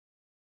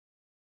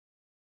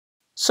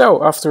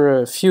So after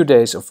a few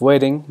days of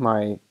waiting,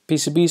 my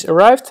PCBs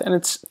arrived and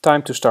it's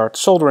time to start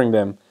soldering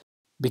them.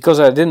 Because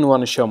I didn't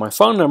want to show my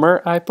phone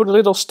number, I put a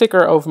little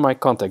sticker over my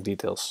contact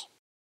details.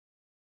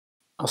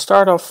 I'll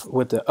start off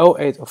with the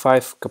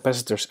 0805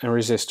 capacitors and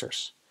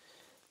resistors.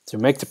 To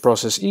make the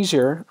process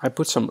easier, I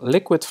put some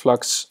liquid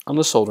flux on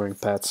the soldering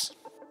pads.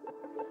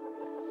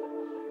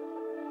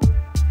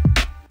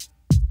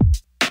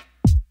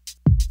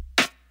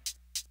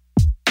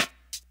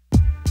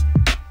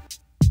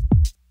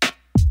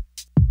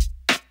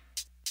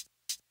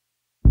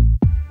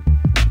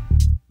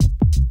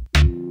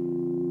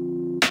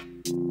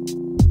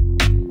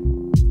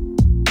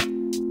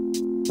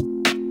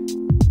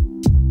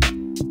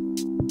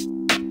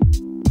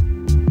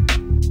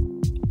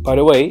 By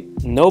the way,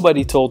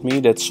 nobody told me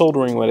that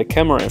soldering with a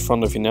camera in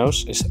front of your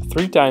nose is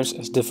 3 times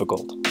as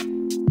difficult.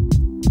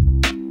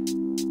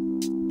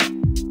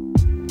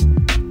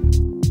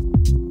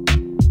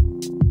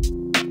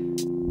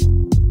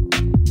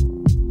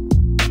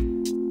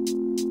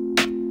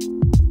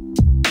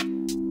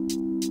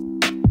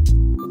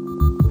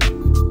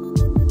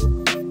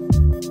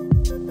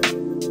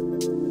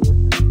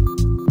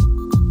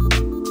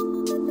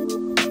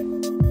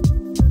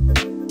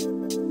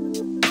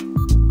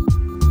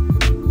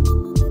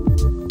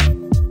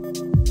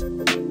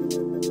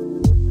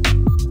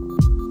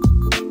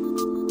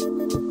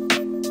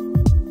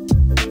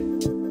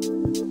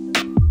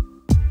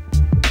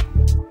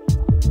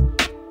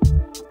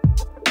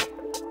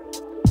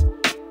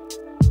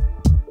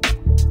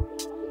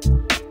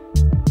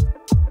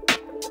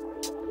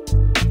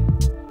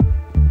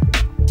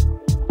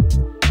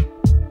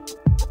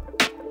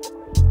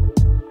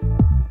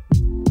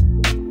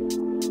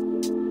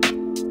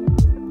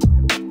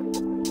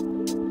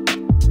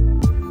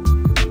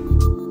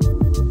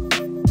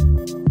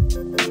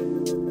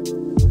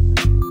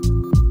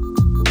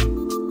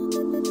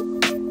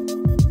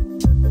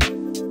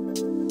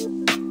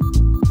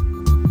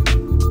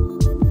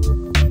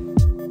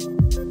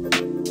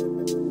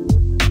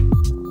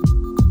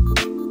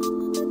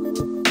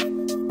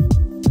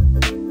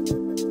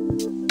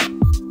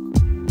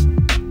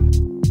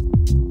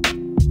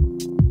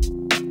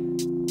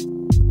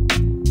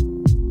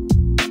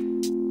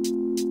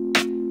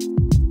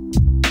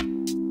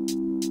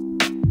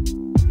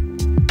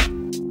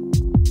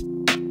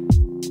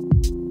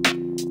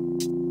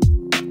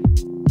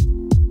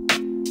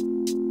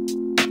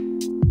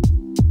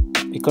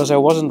 Because I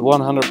wasn't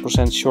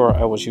 100% sure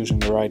I was using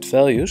the right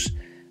values,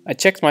 I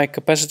checked my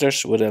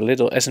capacitors with a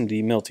little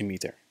SMD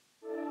multimeter.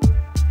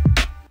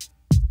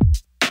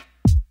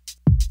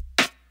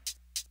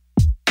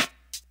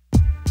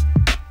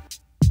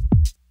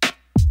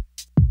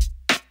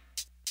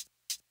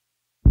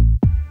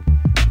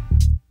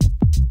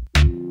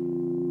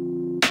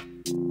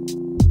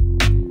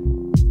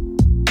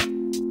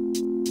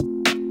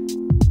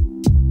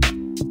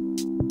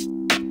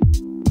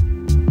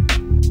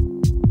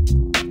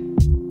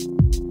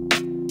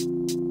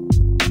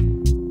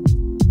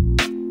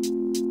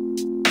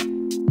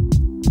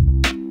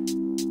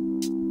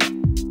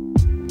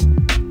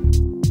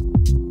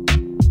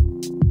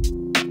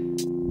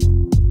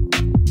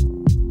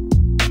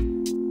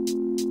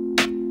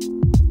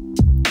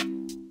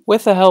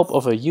 With the help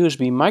of a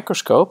USB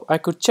microscope, I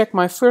could check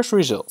my first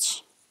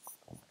results.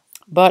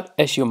 But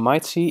as you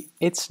might see,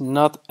 it's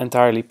not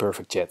entirely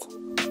perfect yet.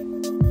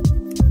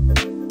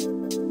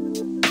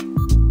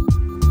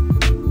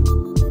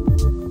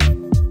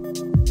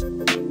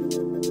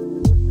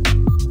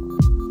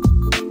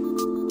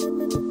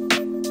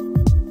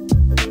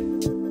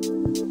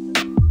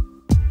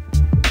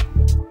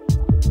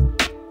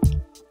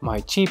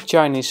 My cheap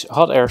Chinese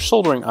hot air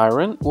soldering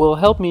iron will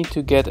help me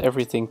to get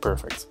everything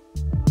perfect.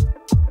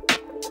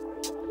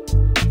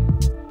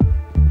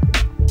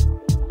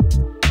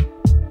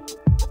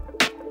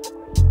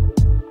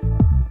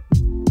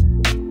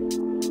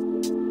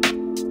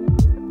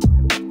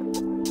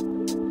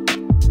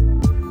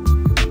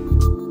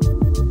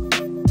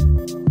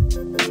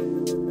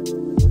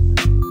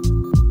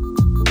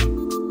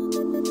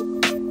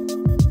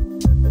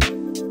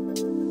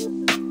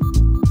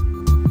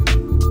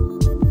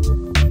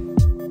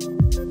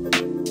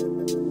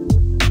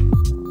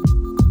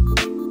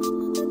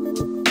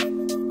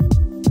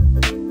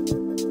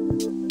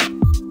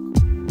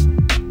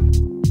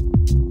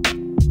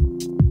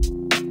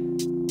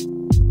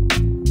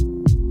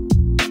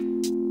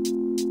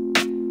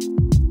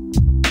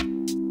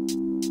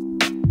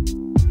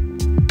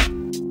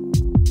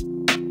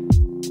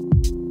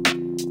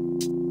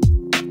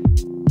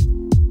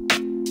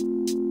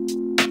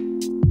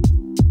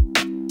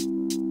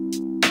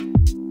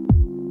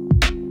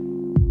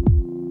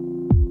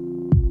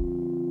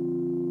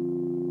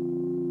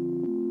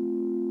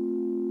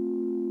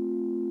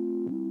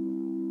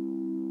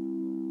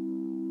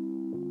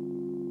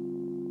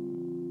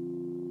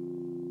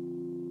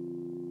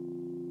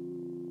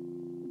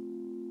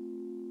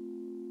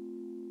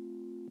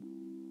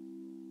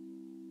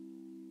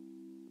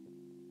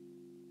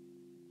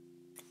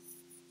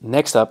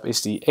 Next up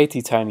is the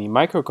AT-Tiny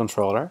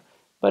microcontroller,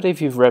 But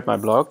if you've read my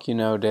blog, you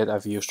know that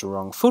I've used the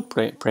wrong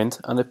footprint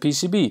on the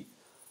PCB.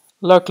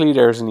 Luckily,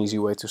 there's an easy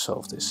way to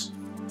solve this.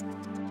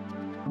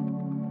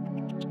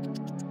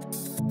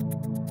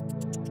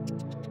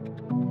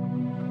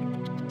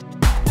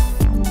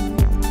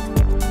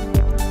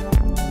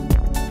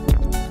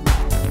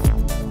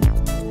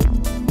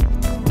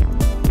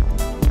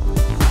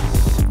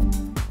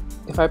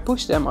 If I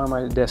push them on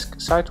my desk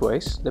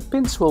sideways, the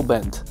pins will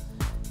bend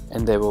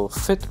and they will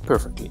fit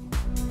perfectly.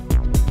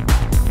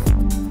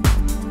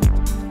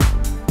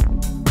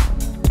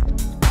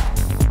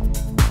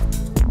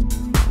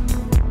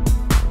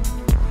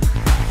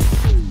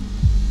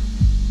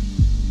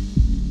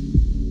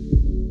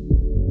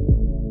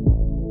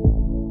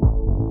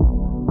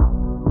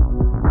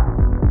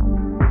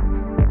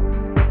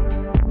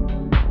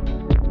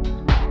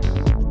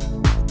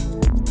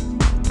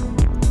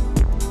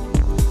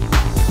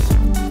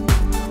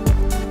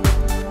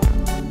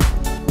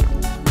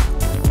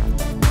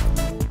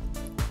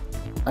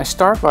 I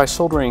start by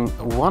soldering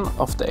one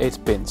of the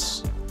 8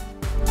 pins.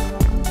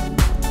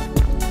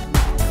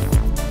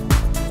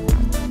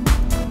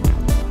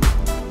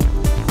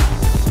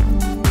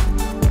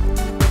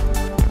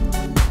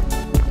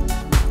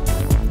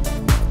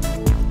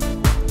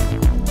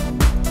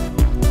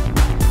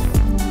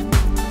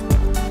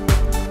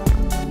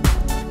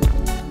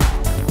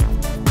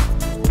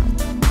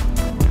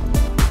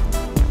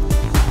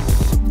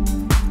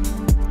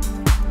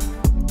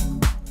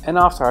 And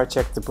after I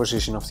check the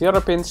position of the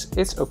other pins,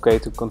 it's okay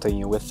to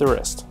continue with the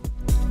rest.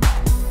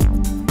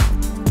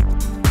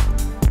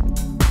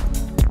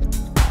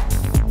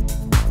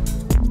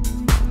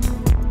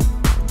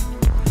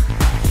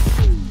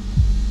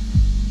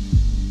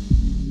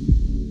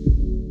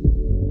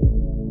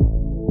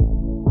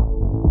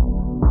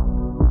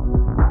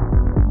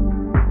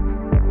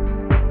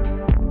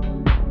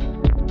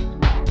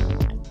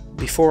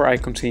 Before I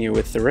continue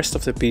with the rest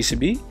of the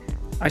PCB,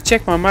 I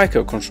check my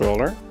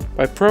microcontroller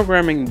by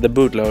programming the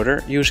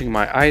bootloader using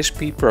my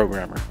ISP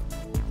programmer.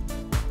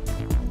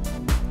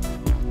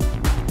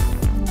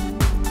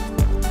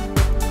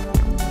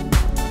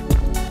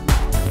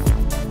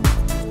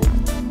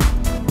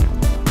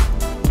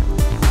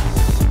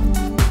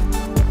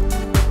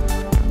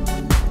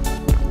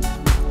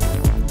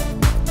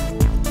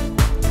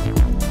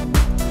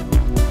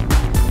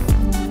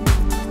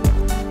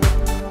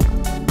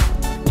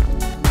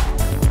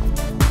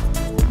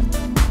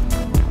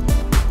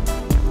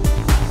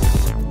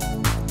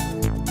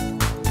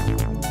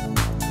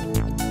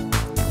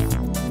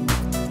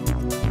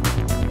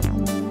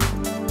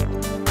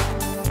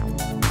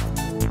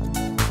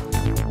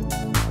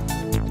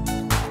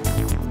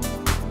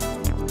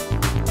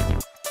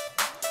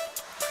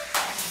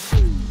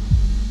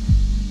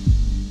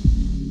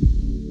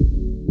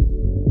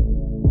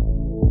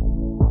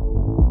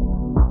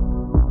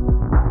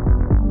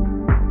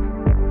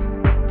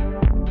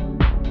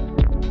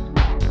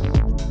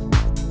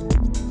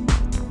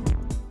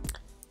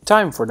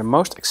 Time for the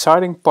most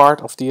exciting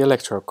part of the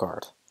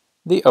Electrocard,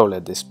 the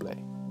OLED display.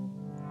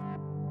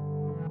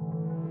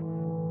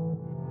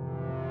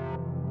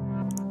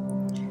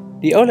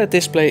 The OLED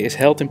display is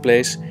held in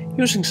place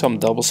using some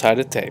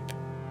double-sided tape.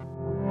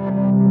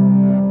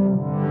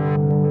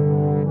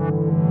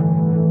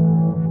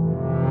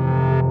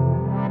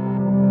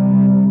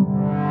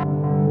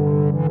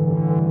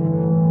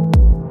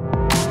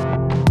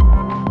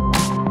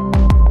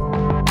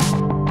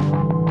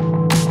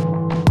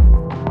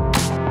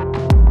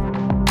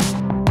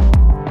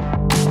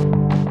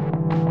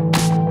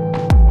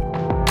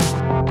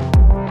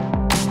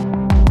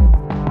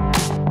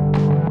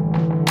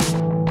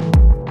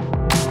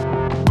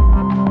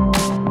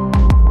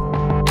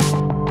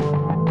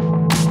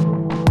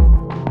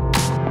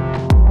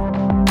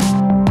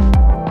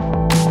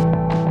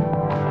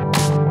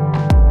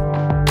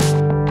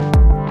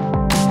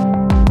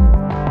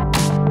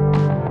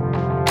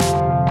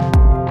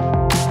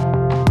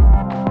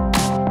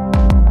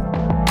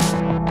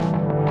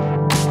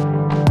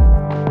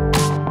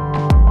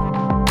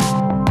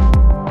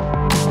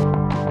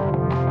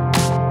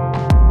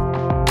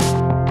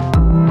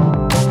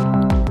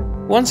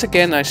 Once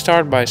again, I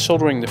start by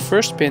soldering the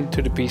first pin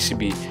to the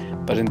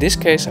PCB, but in this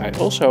case I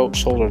also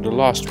solder the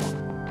last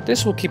one.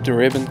 This will keep the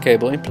ribbon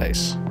cable in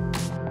place.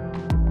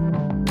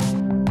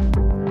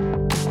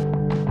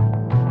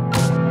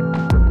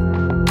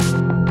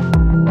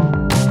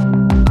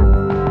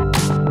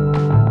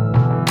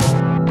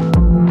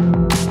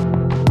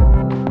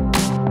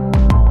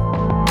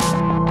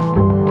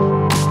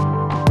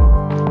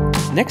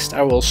 Next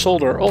I will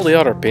solder all the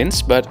other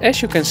pins, but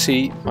as you can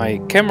see, my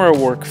camera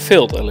work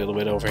failed a little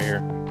bit over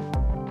here.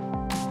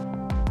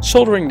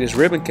 Soldering this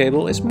ribbon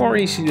cable is more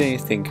easy than you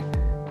think.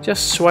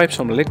 Just swipe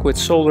some liquid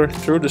solder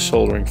through the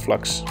soldering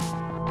flux.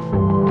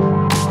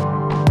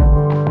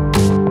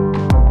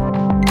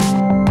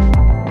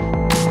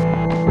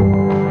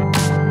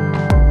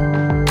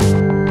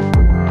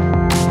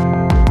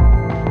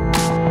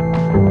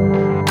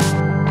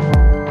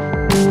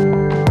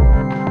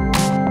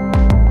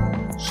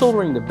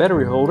 Soldering the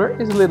battery holder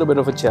is a little bit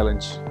of a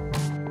challenge.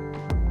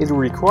 It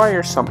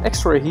requires some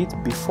extra heat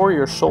before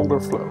your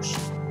solder flows.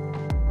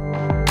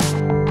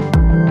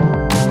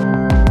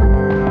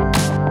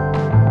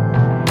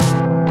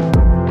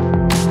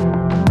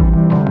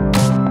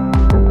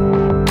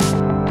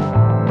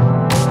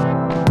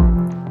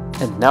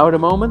 And now the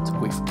moment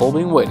we've all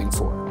been waiting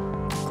for,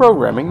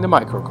 programming the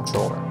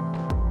microcontroller.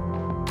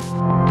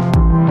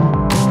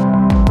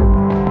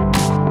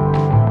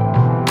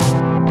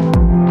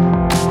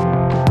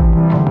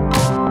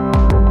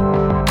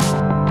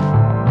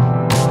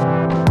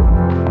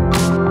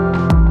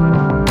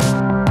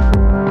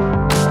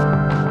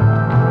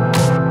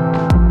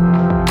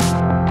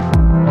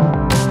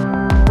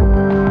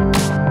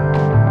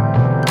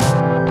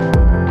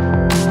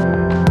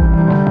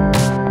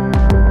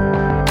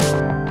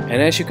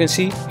 And as you can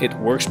see, it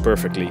works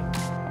perfectly.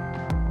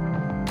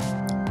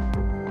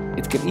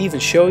 It can even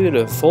show you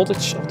the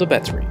voltage of the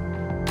battery.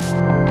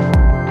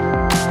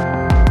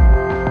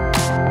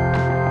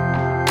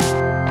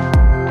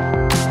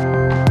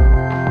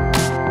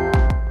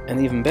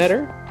 And even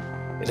better,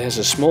 it has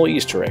a small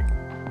Easter egg.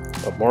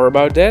 But more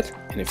about that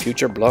in a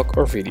future blog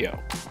or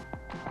video.